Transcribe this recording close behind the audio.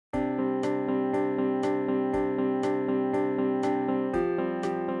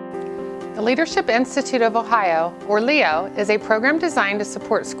The Leadership Institute of Ohio, or LEO, is a program designed to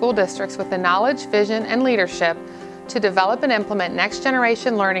support school districts with the knowledge, vision, and leadership to develop and implement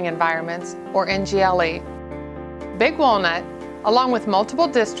next-generation learning environments, or NGLE. Big Walnut, along with multiple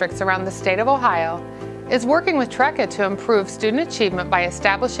districts around the state of Ohio, is working with TRECA to improve student achievement by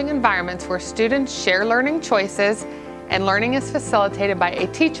establishing environments where students share learning choices and learning is facilitated by a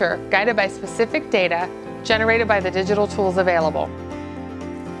teacher guided by specific data generated by the digital tools available.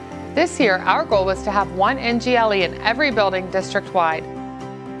 This year, our goal was to have one NGLE in every building district-wide.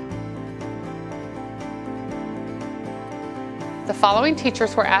 The following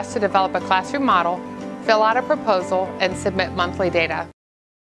teachers were asked to develop a classroom model, fill out a proposal, and submit monthly data.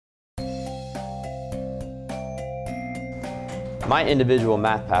 My individual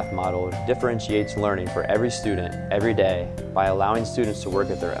math path model differentiates learning for every student every day by allowing students to work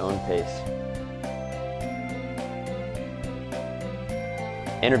at their own pace.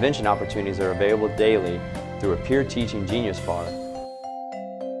 Intervention opportunities are available daily through a peer teaching Genius bar.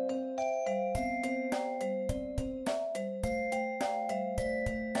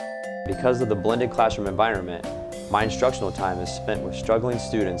 Because of the blended classroom environment, my instructional time is spent with struggling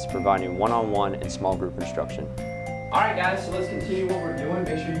students providing one-on-one and small group instruction. All right, guys, so let's continue what we're doing.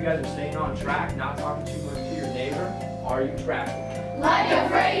 Make sure you guys are staying on track, not talking too much to your neighbor. Are you tracking? Like a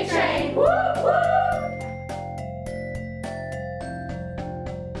freight train! Woo, woo!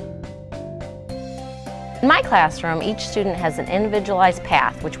 In my classroom, each student has an individualized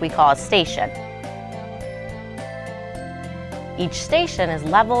path, which we call a station. Each station is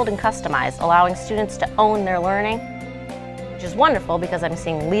leveled and customized, allowing students to own their learning, which is wonderful because I'm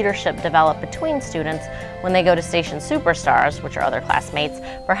seeing leadership develop between students when they go to Station Superstars, which are other classmates,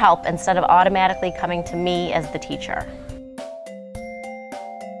 for help instead of automatically coming to me as the teacher.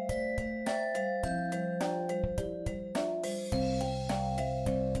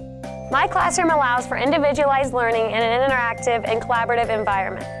 My classroom allows for individualized learning in an interactive and collaborative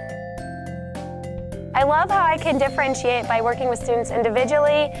environment. I love how I can differentiate by working with students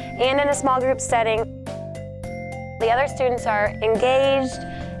individually and in a small group setting. The other students are engaged,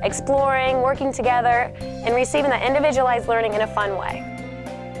 exploring, working together, and receiving that individualized learning in a fun way.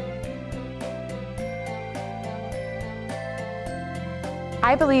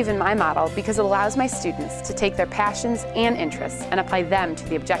 I believe in my model because it allows my students to take their passions and interests and apply them to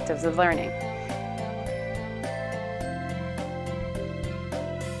the objectives of learning.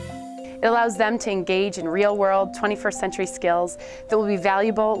 It allows them to engage in real-world, 21st century skills that will be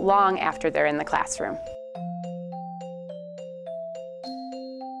valuable long after they're in the classroom.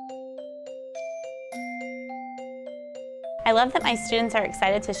 I love that my students are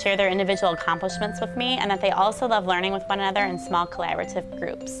excited to share their individual accomplishments with me and that they also love learning with one another in small collaborative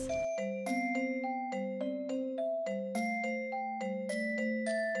groups.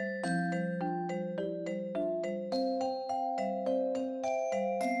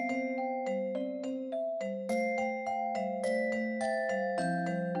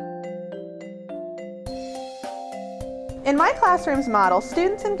 In my classroom's model,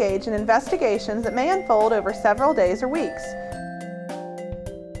 students engage in investigations that may unfold over several days or weeks.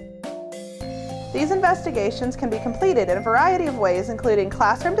 These investigations can be completed in a variety of ways, including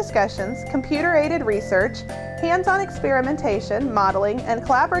classroom discussions, computer-aided research, hands-on experimentation, modeling, and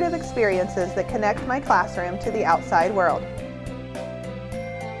collaborative experiences that connect my classroom to the outside world.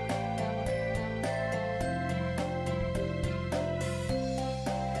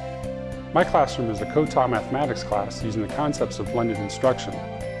 My classroom is a co-taught mathematics class using the concepts of blended instruction.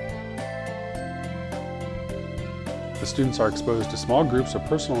 The students are exposed to small groups of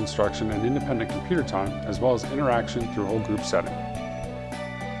personal instruction and independent computer time, as well as interaction through a whole group setting.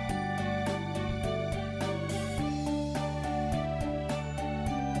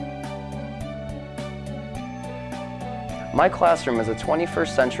 My classroom is a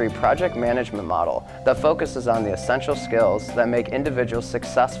 21st century project management model that focuses on the essential skills that make individuals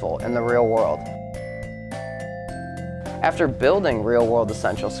successful in the real world. After building real-world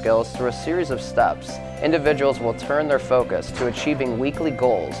essential skills through a series of steps, individuals will turn their focus to achieving weekly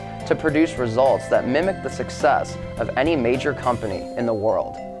goals to produce results that mimic the success of any major company in the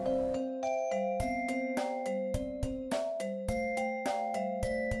world.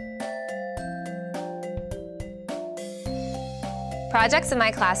 Projects in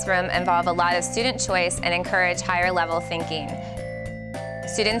my classroom involve a lot of student choice and encourage higher level thinking.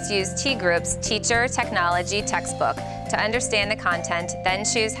 Students use T groups, teacher, technology, textbook, to understand the content, then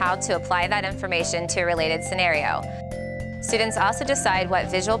choose how to apply that information to a related scenario. Students also decide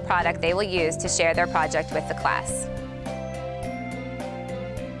what visual product they will use to share their project with the class.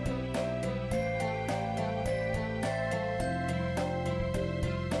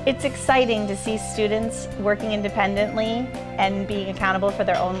 It's exciting to see students working independently and being accountable for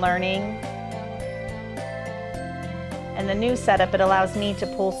their own learning. And the new setup, it allows me to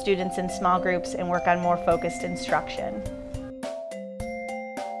pull students in small groups and work on more focused instruction.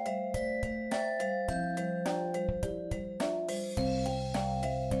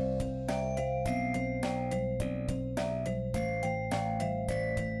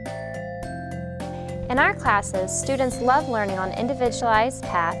 In our classes, students love learning on individualized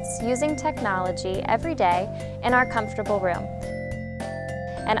paths using technology every day in our comfortable room.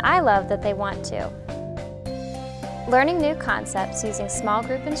 And I love that they want to. Learning new concepts using small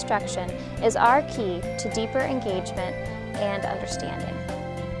group instruction is our key to deeper engagement and understanding.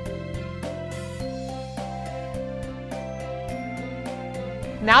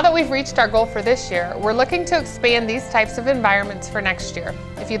 Now that we've reached our goal for this year, we're looking to expand these types of environments for next year.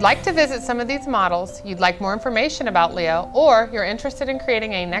 If you'd like to visit some of these models, you'd like more information about Leo, or you're interested in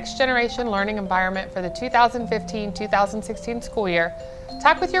creating a next-generation learning environment for the 2015-2016 school year,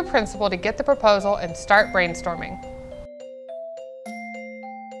 talk with your principal to get the proposal and start brainstorming.